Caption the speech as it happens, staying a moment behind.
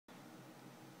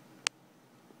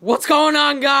What's going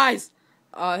on, guys?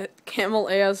 Camel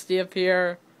ASDF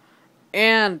here,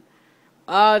 and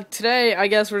today I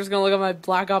guess we're just gonna look at my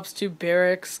Black Ops 2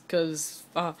 barracks, cause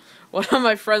one of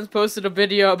my friends posted a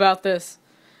video about this,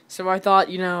 so I thought,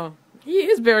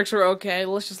 his barracks are okay.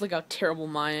 Let's just look how terrible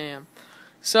mine am.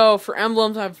 So for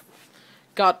emblems, I've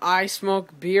got I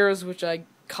Smoke Beers, which I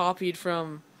copied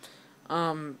from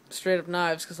Straight Up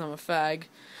Knives, cause I'm a fag.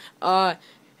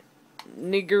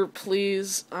 Nigger,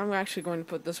 please. I'm actually going to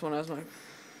put this one as my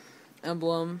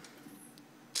emblem.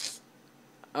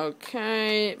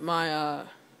 Okay, my,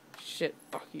 shit,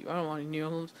 fuck you, I don't want any new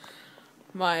emblems.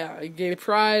 My, gay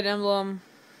pride emblem.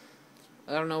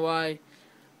 I don't know why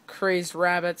crazed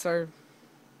rabbits are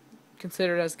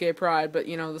considered as gay pride, but,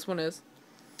 this one is.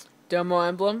 Demo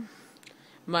emblem.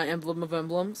 My emblem of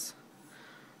emblems.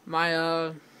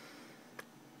 My,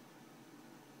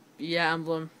 yeah,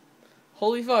 emblem.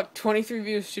 Holy fuck, 23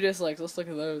 views, 2 dislikes. Let's look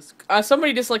at those.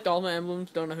 Somebody disliked all my emblems.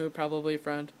 Don't know who, probably a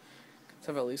friend. Let's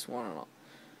have at least one and all.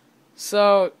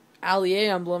 So,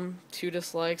 Allier emblem, 2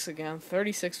 dislikes again.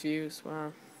 36 views.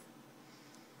 Wow.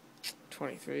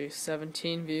 23,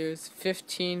 17 views,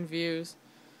 15 views.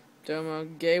 Domo,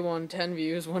 gay one, 10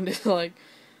 views, 1 dislike.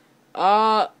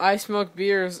 I Smoke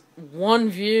Beers, 1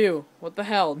 view. What the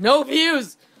hell? No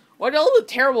views! What all the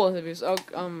terrible views? Oh,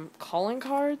 calling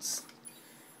cards?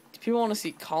 People want to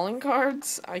see calling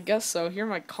cards? I guess so. Here are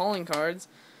my calling cards.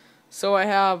 So I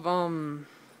have,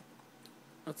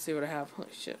 let's see what I have. Holy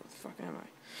shit, what the fuck am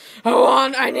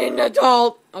I? I need an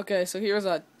adult! Okay, so here's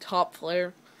a top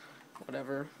player.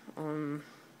 Whatever.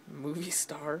 Movie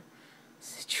star.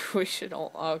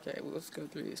 Situational. Okay, let's go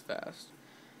through these fast.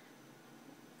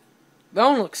 That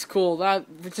one looks cool. We're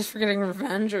just for getting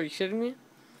revenge? Are you kidding me?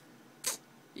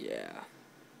 Yeah.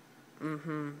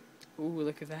 Ooh,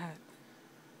 look at that.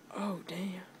 Oh,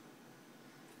 damn.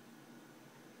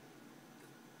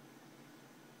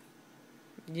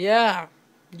 Yeah.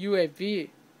 UAV.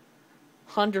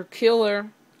 Hunter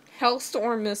Killer.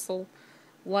 Hellstorm Missile.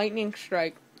 Lightning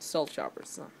Strike. Stealth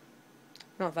Choppers.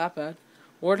 Not that bad.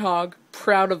 Warthog.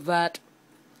 Proud of that.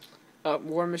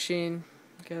 War Machine.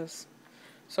 I guess.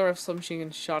 Sort of submachine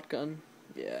gun shotgun.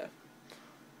 Yeah.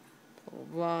 Blah, blah,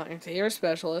 blah. Anti-air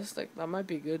specialist. Like, that might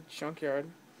be good. Junkyard.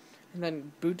 And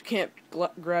then boot camp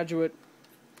graduate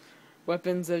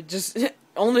weapons that just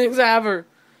only things I have are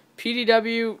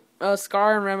PDW,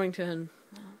 Scar, and Remington.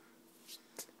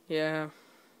 Yeah,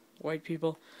 white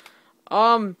people.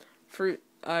 For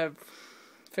I have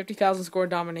 50,000 score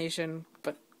domination,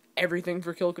 but everything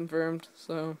for kill confirmed.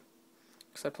 So,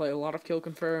 because I play a lot of kill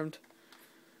confirmed.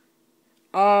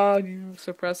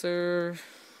 Suppressor,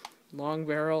 long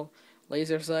barrel,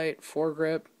 laser sight,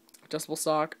 foregrip, adjustable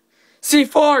stock.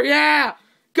 C4, yeah!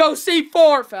 Go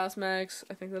C4! Fast mags,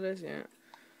 I think that is, yeah.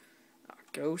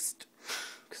 Ghost,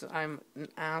 because I'm an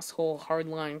asshole.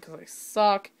 Hardline, because I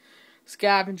suck.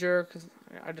 Scavenger, because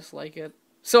I just like it.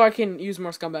 So I can use more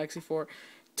scumbag C4.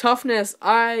 Toughness,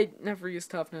 I never use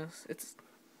toughness. I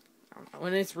don't know,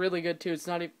 when it's really good too, it's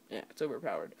not even, yeah, it's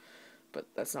overpowered. But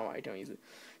that's not why I don't use it.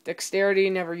 Dexterity,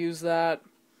 never use that.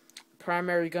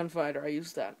 Primary gunfighter, I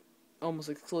use that almost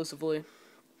exclusively.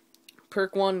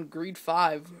 Perk 1, Greed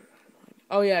 5.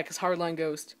 Oh yeah, because Hardline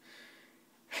Ghost.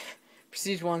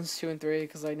 Prestige 1s, 2, and 3,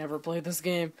 because I never played this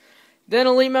game. Then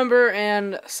Elite Member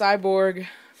and Cyborg.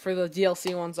 For the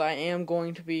DLC ones, I am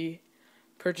going to be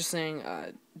purchasing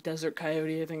Desert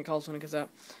Coyote, I think it calls when it gets out.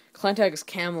 Clan tag is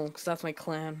Camel, because that's my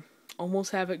clan.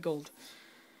 Almost have it gold.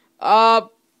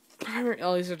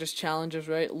 These are just challenges,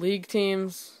 right? League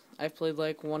teams. I've played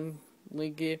like 1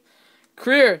 league game.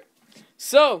 Career.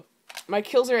 So, my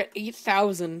kills are at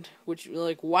 8,000, which,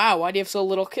 like, wow, why do you have so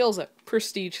little kills at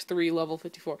Prestige 3, level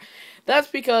 54? That's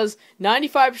because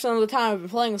 95% of the time I've been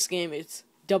playing this game, it's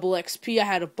double XP. I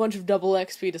had a bunch of double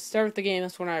XP to start the game.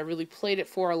 That's when I really played it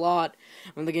for a lot,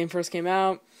 when the game first came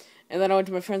out. And then I went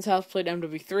to my friend's house, played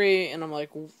MW3, and I'm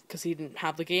like, because he didn't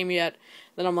have the game yet.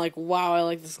 Then I'm like, wow, I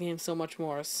like this game so much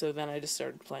more. So then I just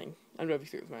started playing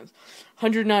MW3 with friends.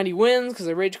 190 wins, because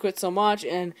I rage quit so much,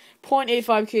 and 0.85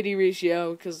 KD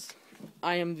ratio, because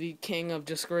I am the king of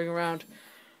just screwing around.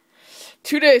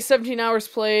 2 days, 17 hours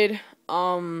played.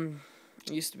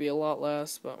 It used to be a lot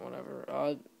less, but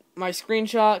whatever. My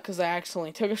screenshot, because I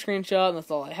accidentally took a screenshot, and that's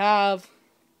all I have.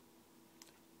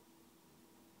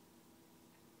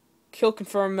 Kill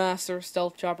confirm master,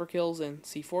 stealth chopper kills, and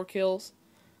C4 kills.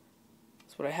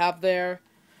 That's what I have there.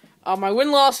 My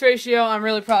win-loss ratio, I'm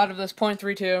really proud of this,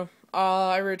 0.32.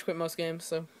 I rage quit most games,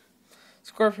 so.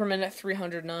 Score per minute,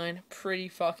 309. Pretty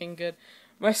fucking good.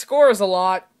 My score is a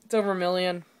lot. It's over 1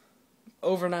 million.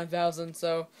 Over 9,000,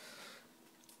 so.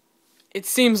 It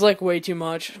seems like way too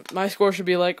much. My score should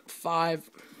be like 5.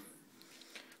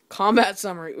 Combat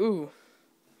summary. Ooh.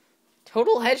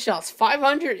 Total headshots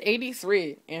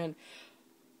 583 and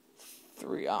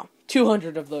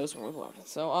 200 of those were weapons.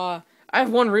 So I have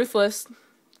 1 ruthless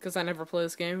because I never play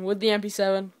this game with the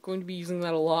MP7. Going to be using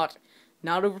that a lot.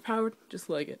 Not overpowered, just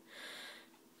like it.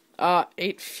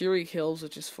 8 fury kills,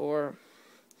 which is 4.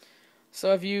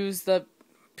 So I've used the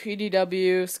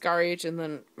PDW, Scar H, and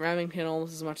then Remington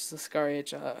almost as much as the Scar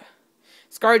H.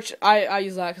 Scar H, I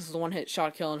use that because it's a one-hit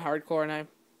shot kill in hardcore, and I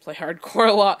play hardcore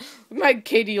a lot. My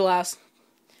KD last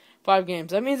 5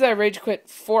 games. That means I rage quit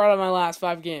 4 out of my last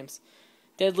 5 games.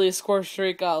 Deadliest score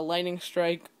streak, lightning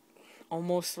strike,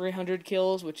 almost 300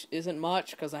 kills, which isn't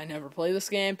much because I never play this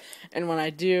game, and when I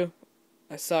do,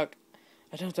 I suck.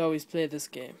 I don't always play this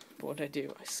game, but when I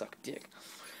do, I suck dick.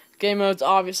 Game modes,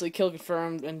 obviously, kill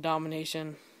confirmed and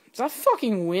domination. Is that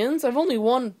fucking wins? I've only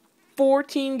won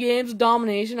 14 games of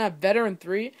domination. I have veteran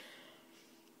 3.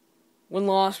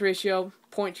 Win-loss ratio,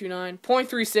 0.29.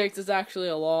 0.36 is actually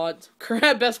a lot.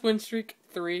 Current best win streak,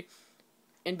 3.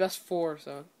 And best 4,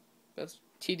 so best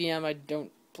TDM, I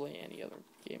don't play any other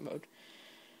game mode.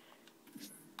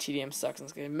 TDM sucks in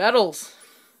this game. Medals.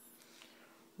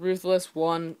 Ruthless,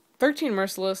 1. 13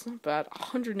 merciless, not bad.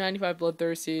 195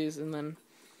 bloodthirsties, and then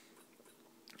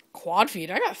quad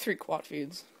feed. I got 3 quad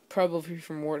feeds. Probably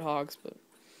from warthogs, but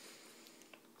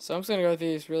so I'm just gonna go with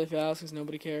these really fast because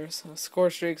nobody cares. Score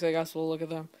streaks, I guess we'll look at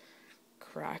them.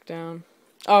 Crackdown.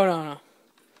 Oh no.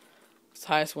 It's the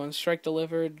highest one. Strike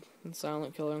delivered and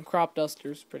silent killer. And crop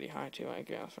duster's pretty high too, I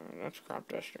guess. That's crop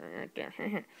duster right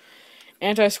there.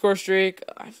 Anti-score streak.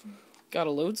 I've got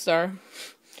a lodestar,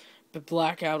 but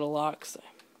blackout a lot because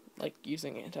I like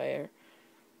using anti-air.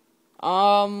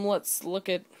 Let's look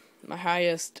at my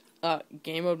highest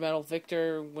game mode medal.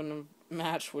 Victor win a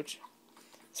match, which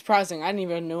surprising. I didn't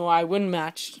even know I win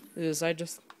match is. I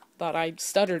just thought I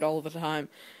stuttered all the time.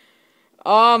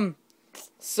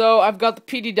 So I've got the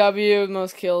PDW,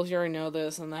 most kills. You already know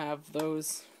this, and I have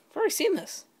those. I've already seen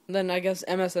this. And then I guess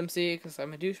MSMC because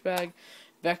I'm a douchebag.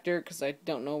 Vector because I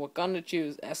don't know what gun to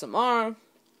choose. SMR.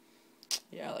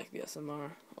 Yeah, I like the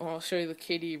SMR. Oh, I'll show you the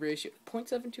KD ratio.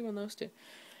 0.72 on those two.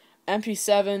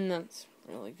 MP7, that's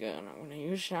really good. I'm going to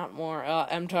use shot more.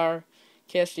 MTAR,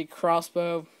 KSG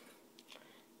crossbow,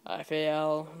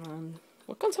 FAL.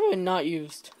 What guns have I not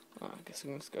used? Oh, I guess we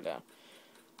can just go down.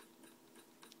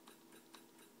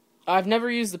 I've never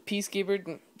used the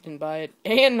Peacekeeper, didn't buy it.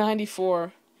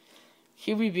 AN94,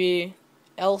 QBB,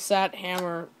 LSAT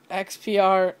Hammer,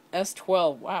 XPR,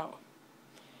 S12. Wow.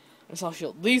 Assault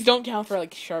shield. These don't count for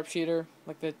like sharpshooter,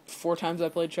 like the 4 times I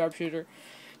played sharpshooter.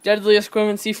 Deadliest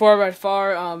equipment, C4 by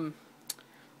far.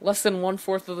 Less than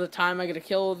 1/4 of the time I get a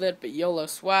kill with it, but YOLO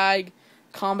swag,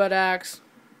 combat axe,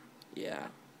 yeah,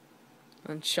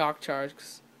 and shock charge.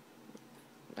 Cause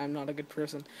I'm not a good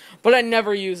person, but I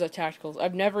never use a tacticals.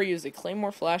 I've never used a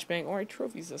claymore, flashbang, or a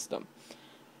trophy system.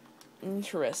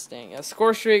 Interesting.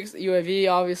 Score streaks, UAV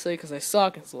obviously because I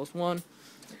suck. It's the lowest one.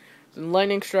 Then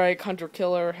lightning strike, hunter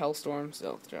killer, hellstorm,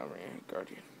 stealth jumper,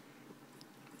 guardian.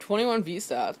 21 V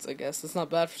stats, I guess. That's not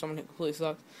bad for someone who completely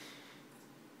sucks.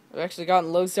 I've actually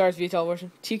gotten low stars VTOL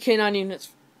version. TK9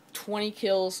 units, 20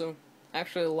 kills, so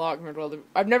actually a lot compared to other.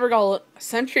 I've never got a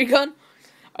sentry gun,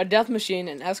 a death machine,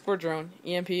 an escort drone,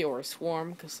 EMP, or a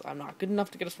swarm, because I'm not good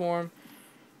enough to get a swarm.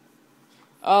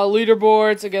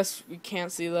 Leaderboards, I guess we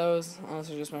can't see those, unless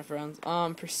they're just my friends.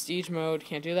 Prestige mode,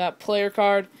 can't do that. Player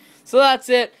card. So that's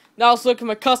it. Now let's look at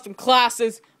my custom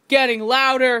classes. Getting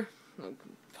louder.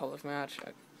 Public match.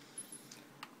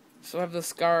 So I have the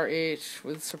Scar H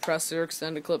with suppressor,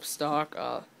 extended clip stock.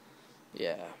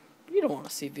 Yeah. You don't want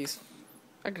to see these.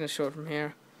 I'm going to show it from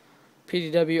here.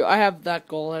 PDW. I have that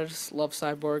goal. I just love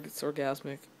Cyborg. It's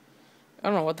orgasmic. I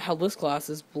don't know what the hell this class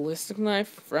is. Ballistic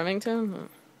knife? Remington?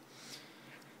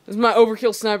 This is my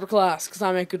overkill sniper class, because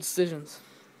I make good decisions.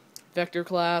 Vector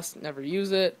class, never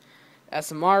use it.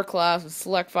 SMR class with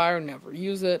select fire, never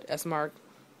use it. SMR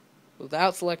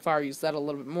without select fire, use that a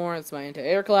little bit more. It's my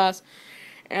anti-air class.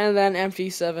 And then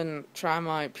MT7, try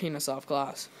my penis off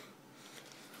class.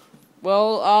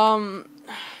 Well,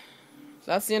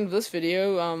 that's the end of this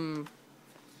video.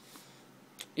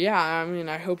 Yeah, I mean,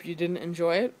 I hope you didn't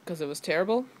enjoy it, because it was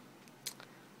terrible.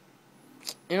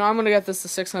 You know, I'm gonna get this to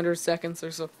 600 seconds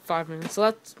or so, 5 minutes.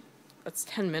 So that's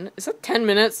 10 minutes. Is that 10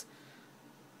 minutes?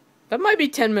 That might be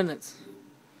 10 minutes.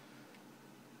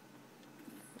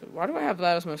 Why do I have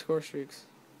that as my score streaks?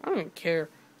 I don't even care.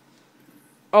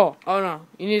 Oh no.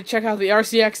 You need to check out the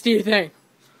RCXD thing.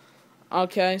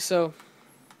 Okay, so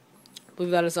I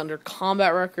believe that is under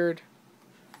combat record.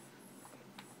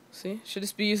 See? Should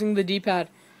just be using the D-pad.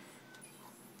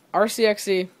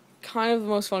 RCXC, kind of the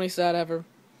most funny stat ever.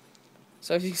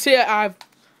 So if you see, I've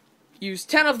used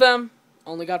 10 of them,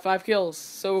 only got 5 kills.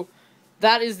 So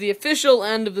that is the official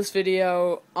end of this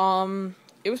video.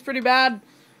 It was pretty bad,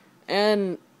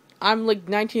 and I'm like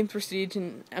 19th prestige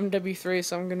in MW3,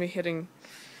 so I'm gonna be hitting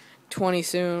 20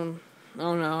 soon.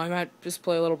 Oh no, I might just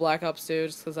play a little Black Ops 2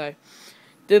 just because I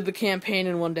did the campaign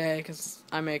in one day because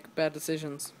I make bad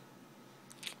decisions.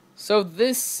 So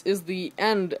this is the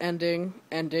ending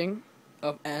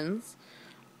of ends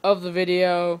of the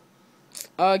video.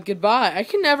 Goodbye. I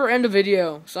can never end a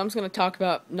video, so I'm just gonna talk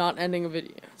about not ending a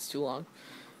video. It's too long.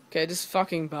 Okay, just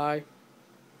fucking bye.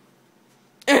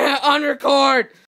 On record!